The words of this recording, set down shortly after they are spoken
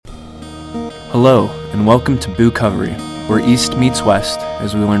Hello, and welcome to Bookovery, where East meets West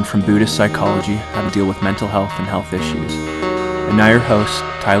as we learn from Buddhist psychology how to deal with mental health and health issues. And now your host,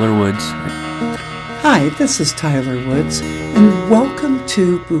 Tyler Woods. Hi, this is Tyler Woods, and welcome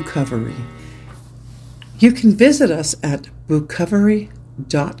to Bookovery. You can visit us at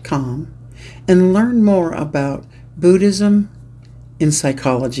bookovery.com and learn more about Buddhism in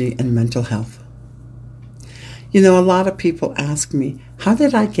psychology and mental health. You know, a lot of people ask me, how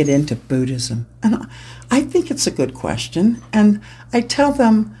did I get into Buddhism? And I think it's a good question, and I tell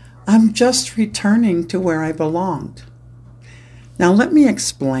them I'm just returning to where I belonged. Now, let me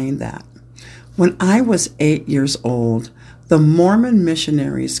explain that. When I was 8 years old, the Mormon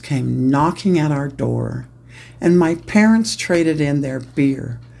missionaries came knocking at our door, and my parents traded in their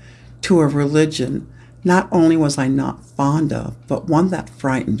beer to a religion not only was I not fond of, but one that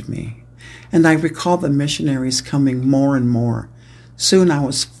frightened me. And I recall the missionaries coming more and more. Soon I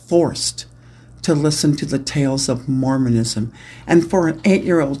was forced to listen to the tales of Mormonism, and for an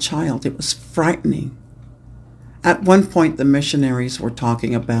 8-year-old child, it was frightening. At one point, the missionaries were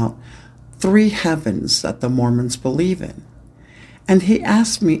talking about 3 heavens that the Mormons believe in. And he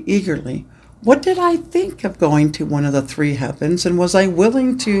asked me eagerly, what did I think of going to one of the 3 heavens, and was I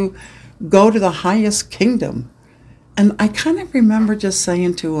willing to go to the highest kingdom? And I kind of remember just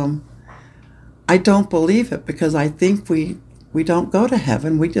saying to him, I don't believe it, because I think we don't go to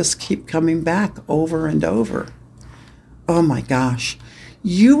heaven. We just keep coming back over and over. Oh my gosh.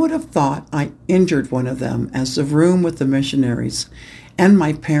 You would have thought I injured one of them as the room with the missionaries and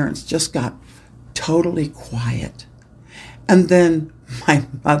my parents just got totally quiet. And then my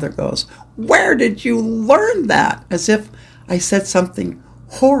mother goes, where did you learn that? As if I said something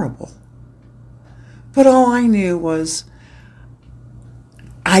horrible. But all I knew was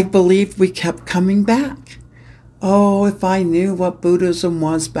I believed we kept coming back. Oh, if I knew what Buddhism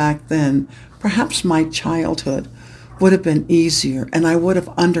was back then, perhaps my childhood would have been easier and I would have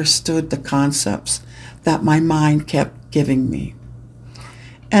understood the concepts that my mind kept giving me.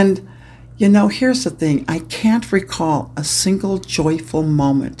 And, you know, here's the thing. I can't recall a single joyful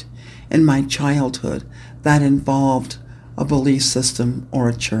moment in my childhood that involved a belief system or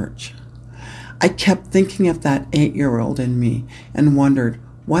a church. I kept thinking of that 8-year-old in me and wondered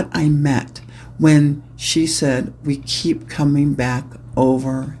what I meant when she said, we keep coming back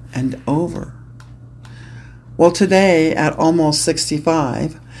over and over. Well, today, at almost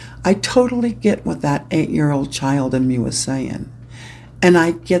 65, I totally get what that 8-year-old child in me was saying. And I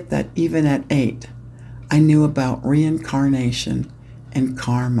get that even at 8, I knew about reincarnation and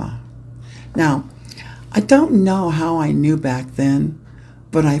karma. Now, I don't know how I knew back then,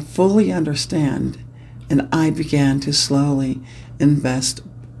 but I fully understand, and I began to slowly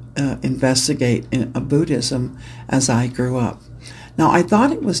investigate in Buddhism as I grew up. Now, I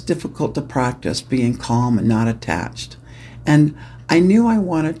thought it was difficult to practice being calm and not attached, and I knew I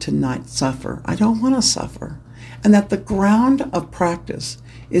wanted to not suffer. I don't want to suffer, and that the ground of practice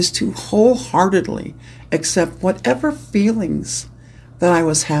is to wholeheartedly accept whatever feelings that I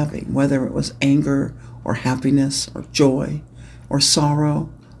was having, whether it was anger or happiness or joy or sorrow,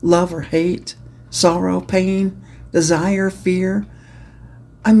 love or hate, sorrow, pain, desire, fear.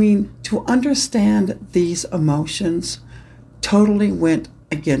 I mean, to understand these emotions totally went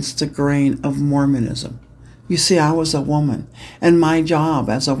against the grain of Mormonism. You see, I was a woman, and my job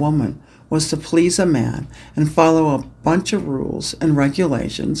as a woman was to please a man and follow a bunch of rules and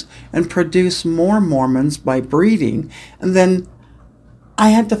regulations and produce more Mormons by breeding, and then I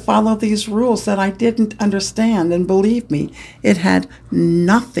had to follow these rules that I didn't understand, and believe me, it had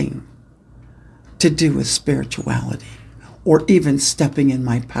nothing to do with spirituality or even stepping in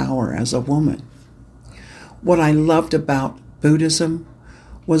my power as a woman. What I loved about Buddhism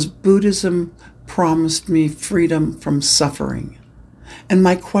was Buddhism promised me freedom from suffering. And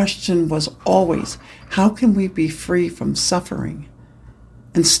my question was always, how can we be free from suffering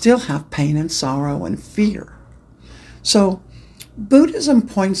and still have pain and sorrow and fear? So Buddhism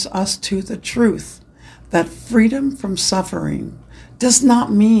points us to the truth that freedom from suffering does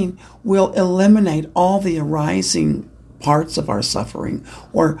not mean we'll eliminate all the arising parts of our suffering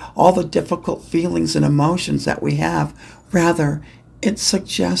or all the difficult feelings and emotions that we have. Rather, it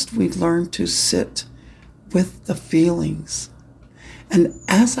suggests we learn to sit with the feelings. And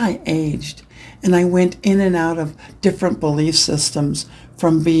as I aged and I went in and out of different belief systems,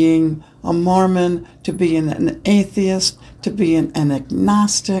 from being a Mormon to being an atheist to being an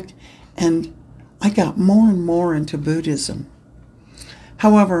agnostic, and I got more and more into Buddhism.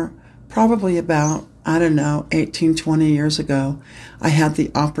 However, probably about 18, 20 years ago, I had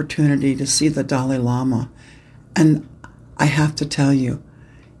the opportunity to see the Dalai Lama. And I have to tell you,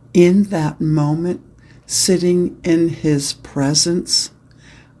 in that moment, sitting in his presence,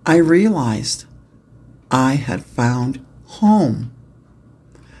 I realized I had found home.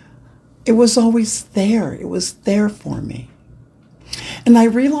 It was always there. It was there for me. And I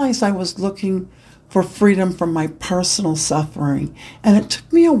realized I was looking for freedom from my personal suffering. And it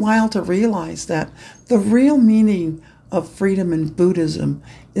took me a while to realize that the real meaning of freedom in Buddhism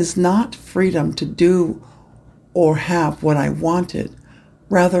is not freedom to do or have what I wanted.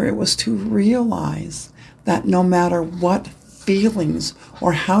 Rather, it was to realize that no matter what feelings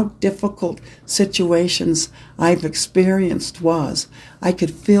or how difficult situations I've experienced was, I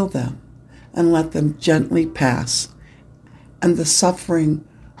could feel them and let them gently pass. And the suffering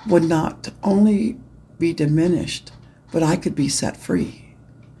would not only be diminished, but I could be set free.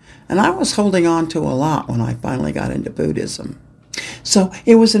 And I was holding on to a lot when I finally got into Buddhism. So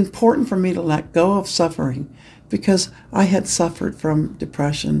it was important for me to let go of suffering because I had suffered from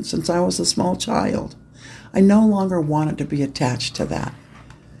depression since I was a small child. I no longer wanted to be attached to that.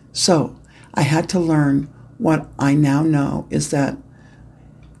 So I had to learn what I now know is that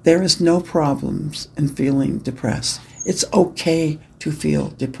there is no problems in feeling depressed. It's okay to feel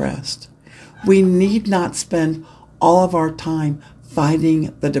depressed. We need not spend all of our time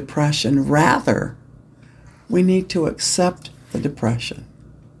fighting the depression. Rather, we need to accept the depression.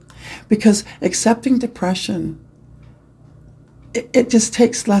 Because accepting depression, it just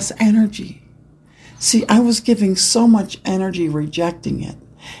takes less energy. See, I was giving so much energy rejecting it.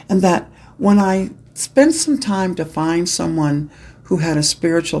 And that when I spent some time to find someone who had a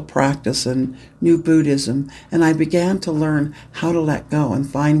spiritual practice and knew Buddhism, and I began to learn how to let go and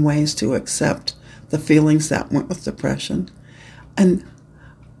find ways to accept the feelings that went with depression. And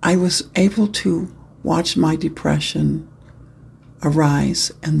I was able to watch my depression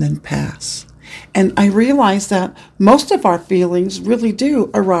arise and then pass. And I realized that most of our feelings really do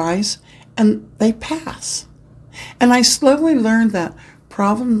arise and they pass. And I slowly learned that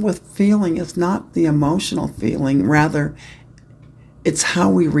problem with feeling is not the emotional feeling, rather it's how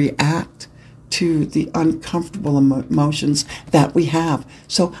we react to the uncomfortable emotions that we have.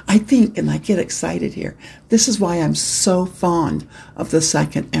 So I think, and I get excited here, this is why I'm so fond of the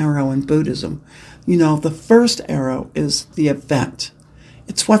second arrow in Buddhism. You know, the first arrow is the event.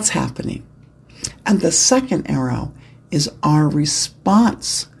 It's what's happening. And the second arrow is our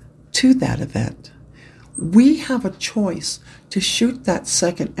response to that event. We have a choice to shoot that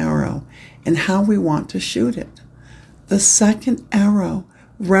second arrow and how we want to shoot it. The second arrow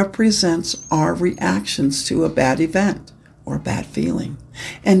represents our reactions to a bad event or a bad feeling.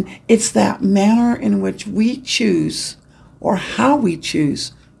 And it's that manner in which we choose or how we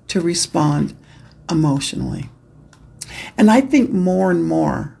choose to respond emotionally. And I think more and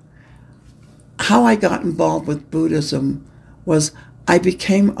more how I got involved with Buddhism was I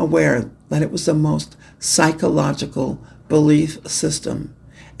became aware that it was the most psychological belief system.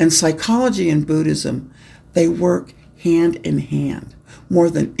 And psychology and Buddhism, they work hand in hand more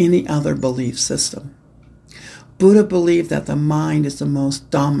than any other belief system. Buddha believed that the mind is the most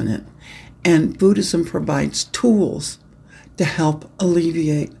dominant, and Buddhism provides tools to help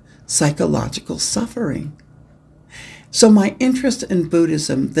alleviate psychological suffering. So my interest in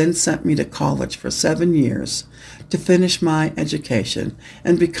Buddhism then sent me to college for 7 years to finish my education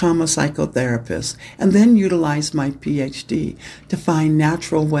and become a psychotherapist, and then utilize my PhD to find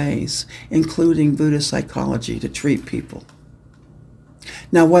natural ways, including Buddhist psychology, to treat people.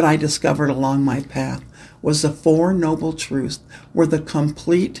 Now, what I discovered along my path was the Four Noble Truths were the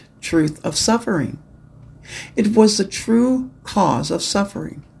complete truth of suffering. It was the true cause of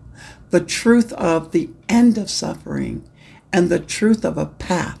suffering, the truth of the end of suffering, and the truth of a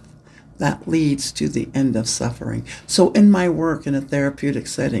path that leads to the end of suffering. So in my work in a therapeutic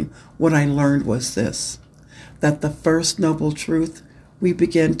setting, what I learned was this, that the first noble truth, we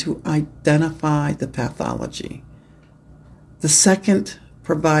begin to identify the pathology. The second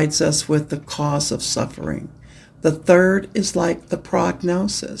provides us with the cause of suffering. The third is like the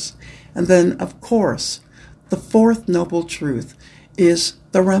prognosis. And then, of course, the fourth noble truth is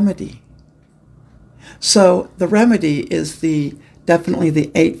the remedy. So the remedy is definitely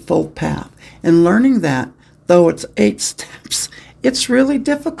the Eightfold Path. And learning that, though it's 8 steps, it's really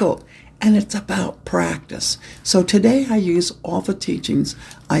difficult. And it's about practice. So today I use all the teachings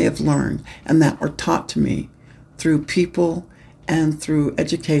I have learned and that were taught to me through people and through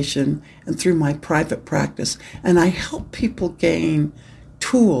education and through my private practice. And I help people gain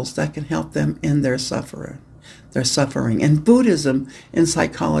tools that can help them in their suffering. And Buddhism in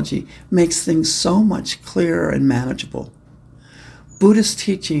psychology makes things so much clearer and manageable. Buddhist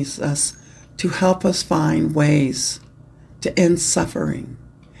teaches us to help us find ways to end suffering.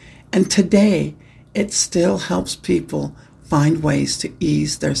 And today, it still helps people find ways to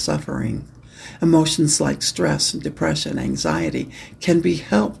ease their suffering. Emotions like stress and depression, anxiety can be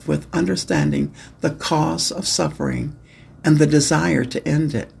helped with understanding the cause of suffering and the desire to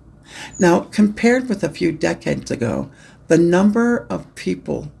end it. Now, compared with a few decades ago, the number of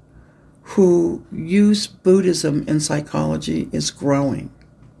people who use Buddhism in psychology is growing.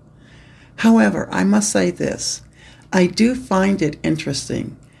 However, I must say this. I do find it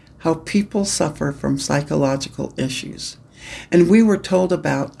interesting how people suffer from psychological issues. And we were told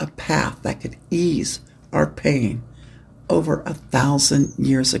about a path that could ease our pain over 1,000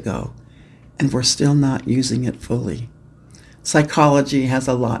 years ago, and we're still not using it fully. Psychology has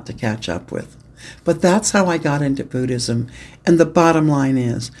a lot to catch up with. But that's how I got into Buddhism, and the bottom line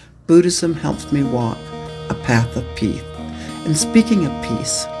is, Buddhism helps me walk a path of peace. And speaking of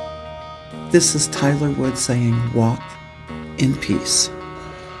peace, this is Tyler Wood saying, walk in peace.